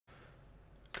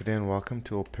Good day and welcome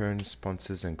to all parents,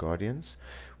 sponsors and guardians.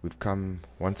 We've come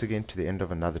once again to the end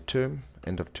of another term,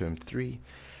 end of term 3,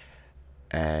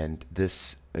 and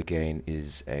this again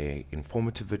is a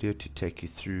informative video to take you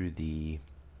through the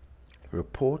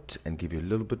report and give you a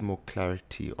little bit more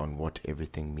clarity on what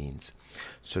everything means.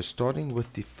 So starting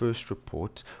with the first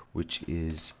report, which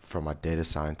is from our data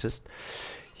scientist,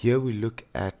 here we look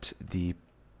at the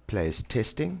players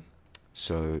testing.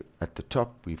 So at the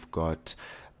top we've got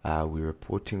we're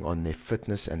reporting on their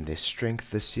fitness and their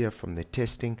strength this year from their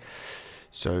testing.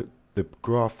 So the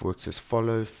graph works as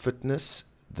follows: fitness,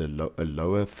 a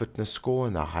lower fitness score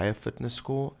and a higher fitness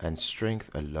score, and strength,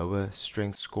 a lower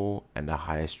strength score and a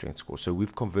higher strength score. So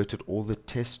we've converted all the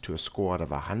tests to a score out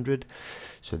of 100.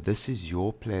 So this is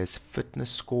your player's fitness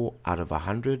score out of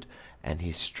 100 and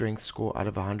his strength score out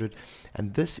of 100,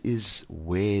 and this is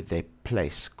where they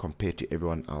place compared to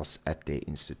everyone else at their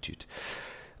institute.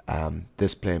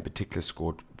 This player in particular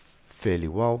scored fairly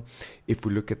well. If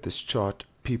we look at this chart,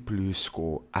 people who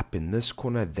score up in this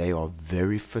corner, they are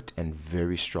very fit and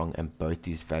very strong, and both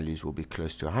these values will be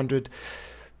close to 100.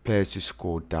 Players who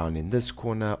score down in this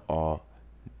corner are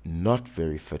not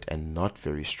very fit and not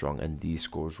very strong, and these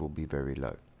scores will be very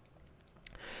low.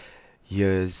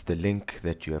 Here's the link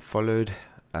that you have followed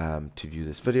to view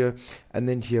this video, and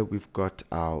then here we've got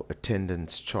our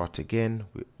attendance chart again,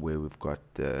 where we've got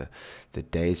the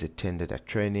days attended at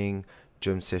training,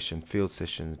 gym session, field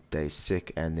sessions, days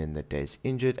sick, and then the days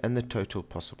injured, and the total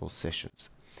possible sessions,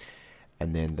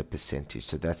 and then the percentage.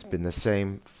 So that's been the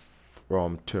same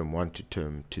from term 1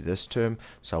 to this term,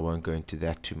 so I won't go into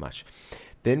that too much.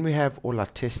 Then we have all our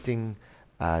testing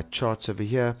charts over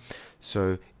here.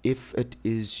 So if it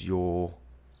is your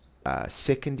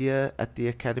second year at the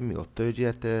academy or third year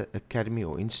at the academy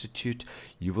or institute,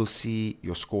 you will see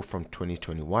your score from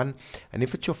 2021. And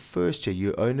if it's your first year,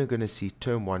 you're only going to see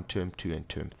term 1, term 2 and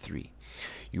term 3.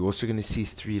 You're also going to see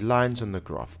 3 lines on the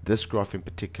graph. This graph in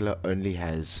particular only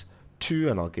has 2,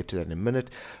 and I'll get to that in a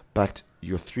minute, but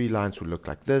your 3 lines will look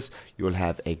like this. You'll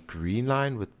have a green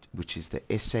line which is the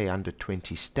SA under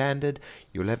 20 standard.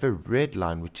 You'll have a red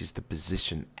line which is the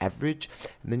position average,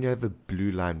 and then you have a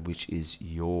blue line which is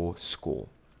your score.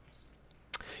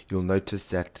 You'll notice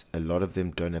that a lot of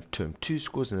them don't have term 2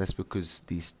 scores, and that's because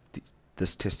this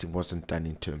testing wasn't done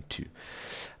in term 2.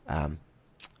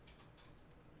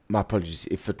 My apologies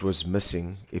if it was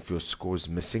missing. If your score is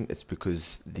missing, it's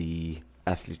because the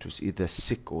athlete was either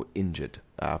sick or injured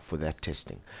for that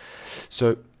testing.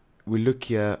 So we look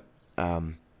here,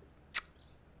 like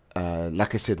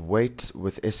I said, weight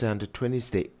with SA under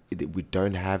 20s, we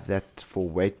don't have that for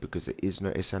weight because there is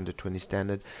no SA under 20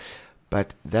 standard,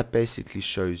 but that basically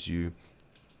shows you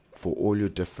for all your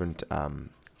different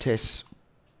tests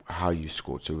how you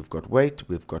scored. So we've got weight,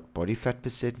 we've got body fat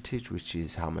percentage, which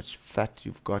is how much fat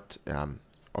you've got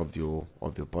of your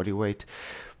body weight.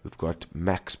 We've got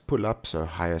max pull-up, so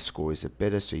higher score is a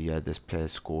better. So yeah, this player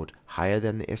scored higher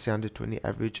than the SA under 20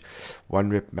 average.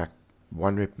 1 rep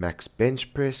max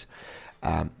bench press.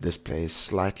 This player is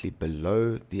slightly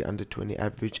below the under 20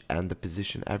 average and the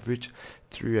position average.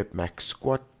 3 rep max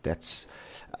squat, that's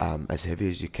as heavy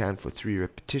as you can for 3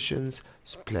 repetitions.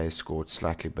 This player scored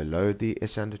slightly below the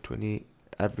SA under 20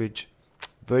 average.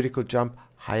 Vertical jump,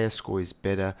 higher score is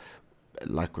better,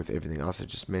 like with everything else I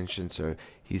just mentioned. So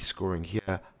he's scoring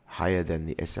here higher than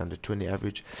the SA under 20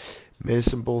 average.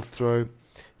 Medicine ball throw,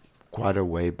 quite a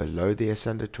way below the SA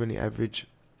under 20 average.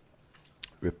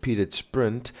 Repeated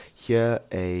sprint, here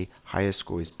a higher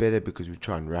score is better because we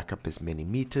try and rack up as many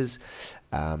meters.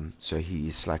 So he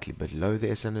is slightly below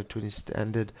the SA under 20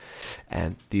 standard.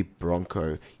 And the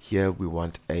Bronco, here we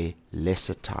want a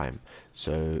lesser time.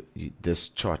 So this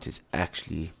chart is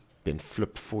actually been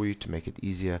flipped for you to make it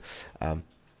easier.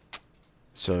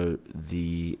 So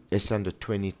the SA under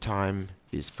 20 time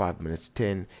is 5 minutes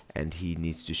 10, and he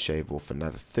needs to shave off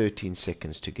another 13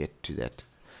 seconds to get to that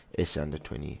SA under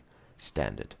 20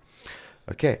 standard.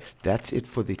 Okay, that's it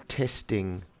for the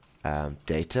testing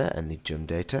data and the gym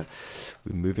data.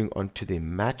 We're moving on to the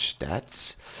match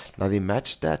stats. Now the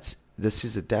match stats, this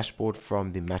is a dashboard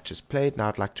from the matches played. Now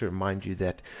I'd like to remind you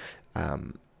that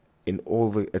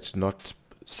it's not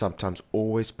sometimes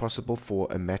always possible for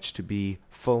a match to be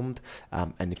filmed,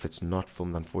 and if it's not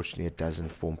filmed, unfortunately it doesn't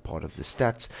form part of the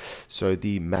stats. So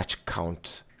the match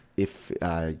count, if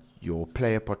your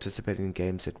player participated in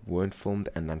games that weren't filmed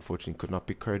and unfortunately could not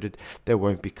be coded, they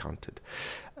won't be counted.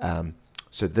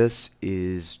 So this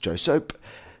is Joe Soap.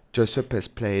 Joe Soap has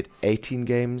played 18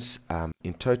 games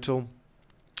in total,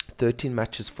 13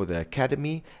 matches for the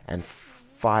academy and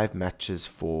 5 matches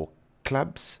for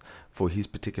clubs, for his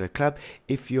particular club.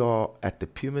 If you're at the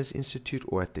Pumas Institute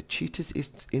or at the Cheetahs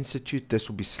Institute, this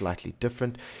will be slightly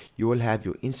different. You will have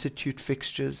your institute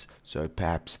fixtures, so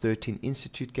perhaps 13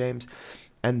 institute games,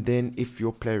 and then if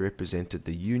your player represented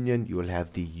the union, you will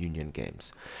have the union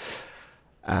games.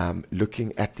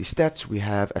 Looking at the stats, we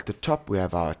have at the top we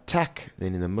have our attack,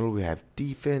 then in the middle we have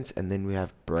defense, and then we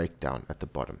have breakdown at the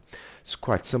bottom. It's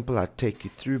quite simple. I'll take you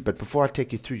through, but before I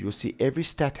take you through, you'll see every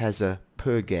stat has a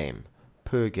per game.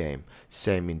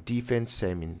 Same in defense,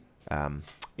 same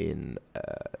in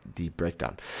the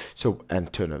breakdown, so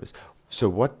and turnovers. So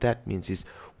what that means is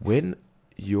when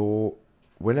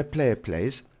a player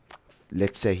plays,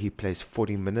 let's say he plays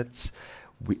 40 minutes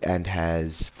and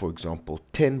has, for example,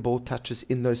 10 ball touches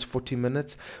in those 40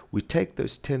 minutes, we take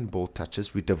those 10 ball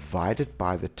touches, we divide it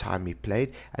by the time he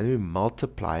played, and we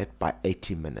multiply it by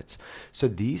 80 minutes. So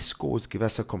these scores give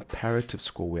us a comparative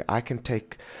score where I can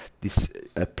take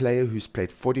a player who's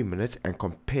played 40 minutes and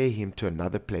compare him to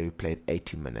another player who played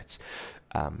 80 minutes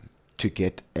to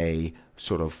get a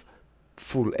sort of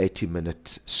full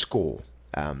 80-minute score,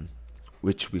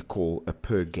 which we call a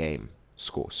per game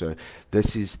score. So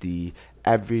this is the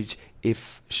average.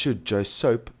 Should Joe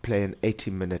Soap play an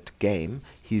 80-minute game,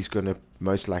 he's going to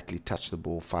most likely touch the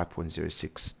ball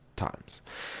 5.06 times.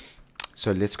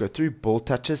 So let's go through ball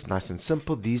touches, nice and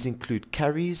simple. These include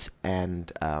carries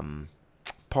and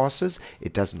passes.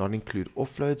 It does not include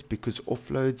offloads because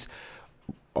offloads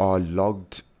are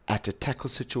logged at a tackle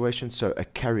situation, so a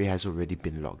carry has already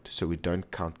been logged, so we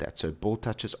don't count that. So ball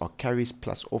touches are carries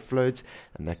plus offloads,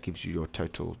 and that gives you your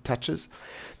total touches.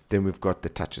 Then we've got the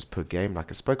touches per game, like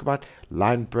I spoke about.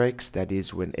 Line breaks, that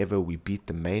is whenever we beat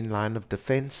the main line of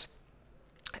defense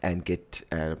and get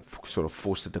sort of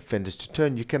force the defenders to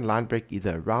turn. You can line break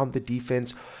either around the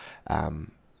defense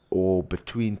or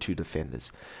between two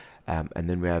defenders. And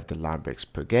then we have the line breaks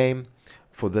per game.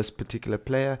 For this particular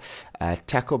player,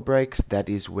 tackle breaks, that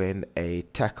is when a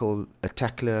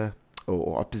tackler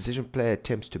or opposition player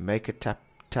attempts to make a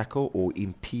tackle or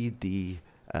impede the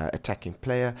attacking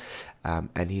player,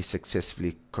 and he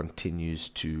successfully continues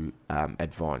to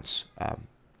advance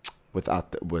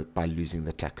by losing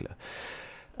the tackler.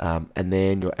 And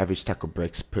then your average tackle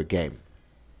breaks per game.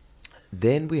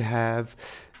 Then we have,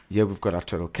 we've got our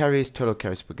total carries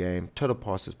per game, total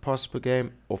passes per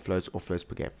game, offloads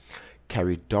per game.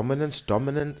 Carry dominance.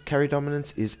 Carry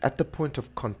dominance is at the point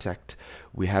of contact.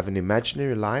 We have an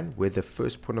imaginary line where the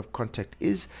first point of contact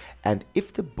is, and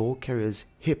if the ball carrier's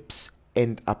hips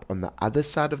end up on the other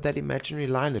side of that imaginary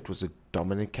line, it was a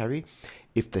dominant carry.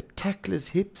 If the tackler's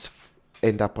hips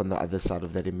end up on the other side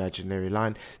of that imaginary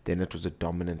line, then it was a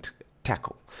dominant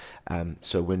tackle.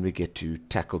 So when we get to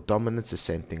tackle dominance, the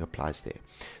same thing applies there.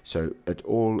 So it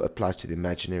all applies to the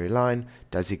imaginary line.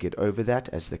 Does he get over that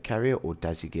as the carrier, or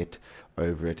does he get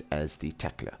over it as the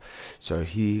tackler? So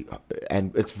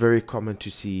and it's very common to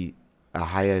see a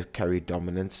higher carry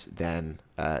dominance than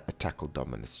a tackle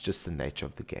dominance, just the nature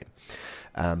of the game.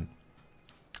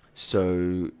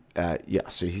 So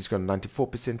he's got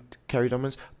 94% carry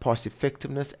dominance. Pass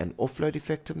effectiveness and offload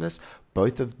effectiveness,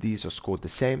 both of these are scored the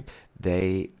same.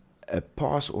 A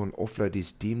pass or an offload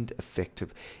is deemed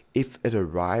effective if it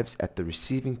arrives at the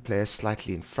receiving player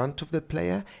slightly in front of the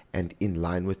player and in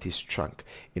line with his trunk.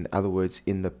 In other words,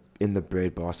 in the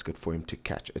bread basket for him to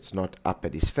catch. It's not up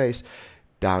at his face,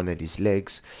 down at his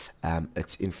legs.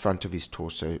 It's in front of his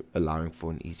torso, allowing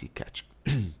for an easy catch.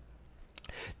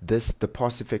 The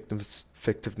pass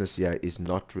effectiveness here is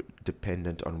not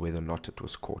dependent on whether or not it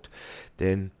was caught.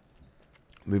 Then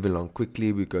move along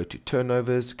quickly, we go to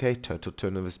turnovers. Okay, total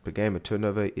turnovers per game. A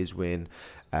turnover is when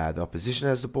the opposition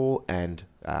has the ball and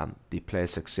the player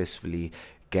successfully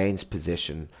gains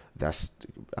possession, thus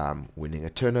winning a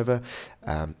turnover.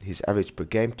 His average per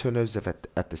game turnovers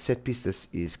at the set piece, this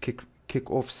is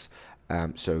kickoffs.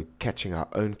 So catching our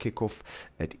own kickoff,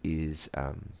 it is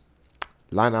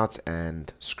lineouts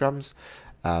and scrums,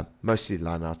 mostly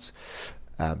lineouts,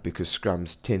 because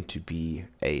scrums tend to be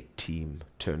a team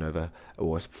turnover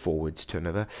or forwards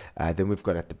turnover. Then we've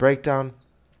got at the breakdown,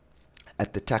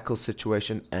 at the tackle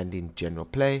situation, and in general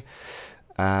play.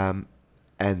 And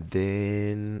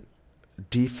then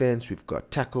defense, we've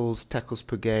got tackles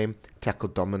per game, tackle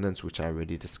dominance, which I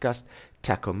already discussed,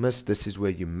 tackle miss. This is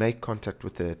where you make contact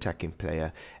with the attacking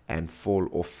player and fall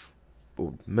off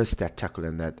or miss that tackle,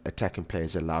 and that attacking player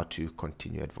is allowed to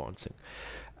continue advancing.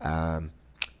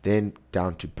 Then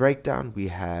down to breakdown, we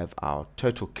have our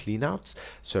total cleanouts.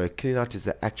 So a cleanout is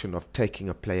the action of taking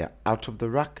a player out of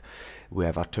the ruck. We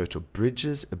have our total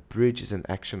bridges. A bridge is an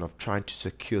action of trying to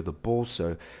secure the ball.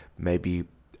 So maybe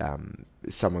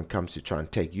someone comes to try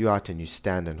and take you out and you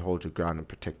stand and hold your ground and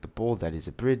protect the ball, that is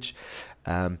a bridge.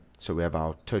 So we have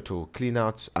our total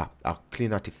cleanouts. Our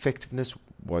cleanout effectiveness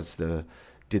was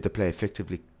did the player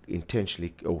effectively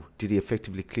intentionally, or did he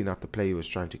effectively clean out the player he was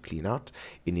trying to clean out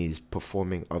in his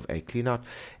performing of a clean out.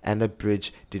 And a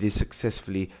bridge, did he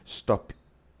successfully stop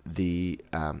did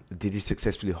he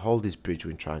successfully hold his bridge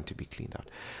when trying to be cleaned out.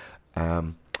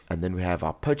 And then we have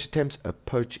our poach attempts. A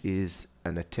poach is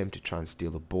an attempt to try and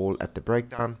steal the ball at the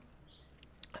breakdown.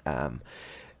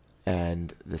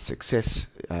 And the success,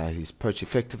 his poach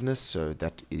effectiveness, so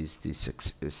that is the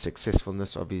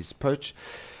successfulness of his poach.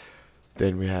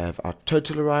 Then we have our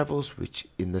total arrivals, which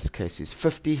in this case is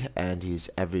 50, and his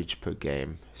average per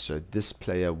game. So this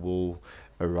player will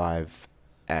arrive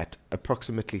at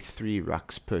approximately 3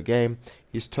 rucks per game.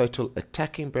 His total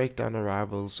attacking breakdown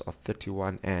arrivals are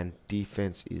 31 and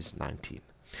defense is 19.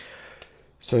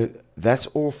 So that's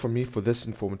all from me for this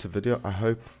informative video. I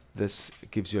hope this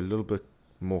gives you a little bit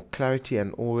more clarity,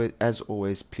 and always, as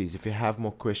always, please, if you have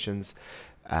more questions,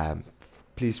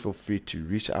 please feel free to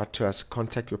reach out to us,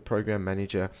 contact your program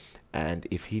manager, and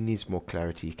if he needs more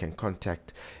clarity, he can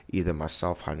contact either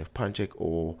myself, Heinrich Panchik,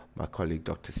 or my colleague,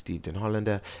 Dr. Steve Den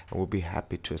Hollander, and we'll be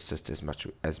happy to assist as much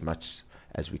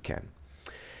as we can.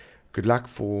 Good luck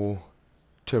for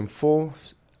term 4,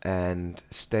 and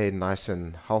stay nice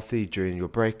and healthy during your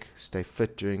break. Stay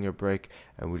fit during your break,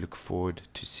 and we look forward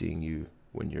to seeing you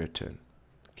when you return.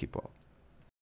 Keep well.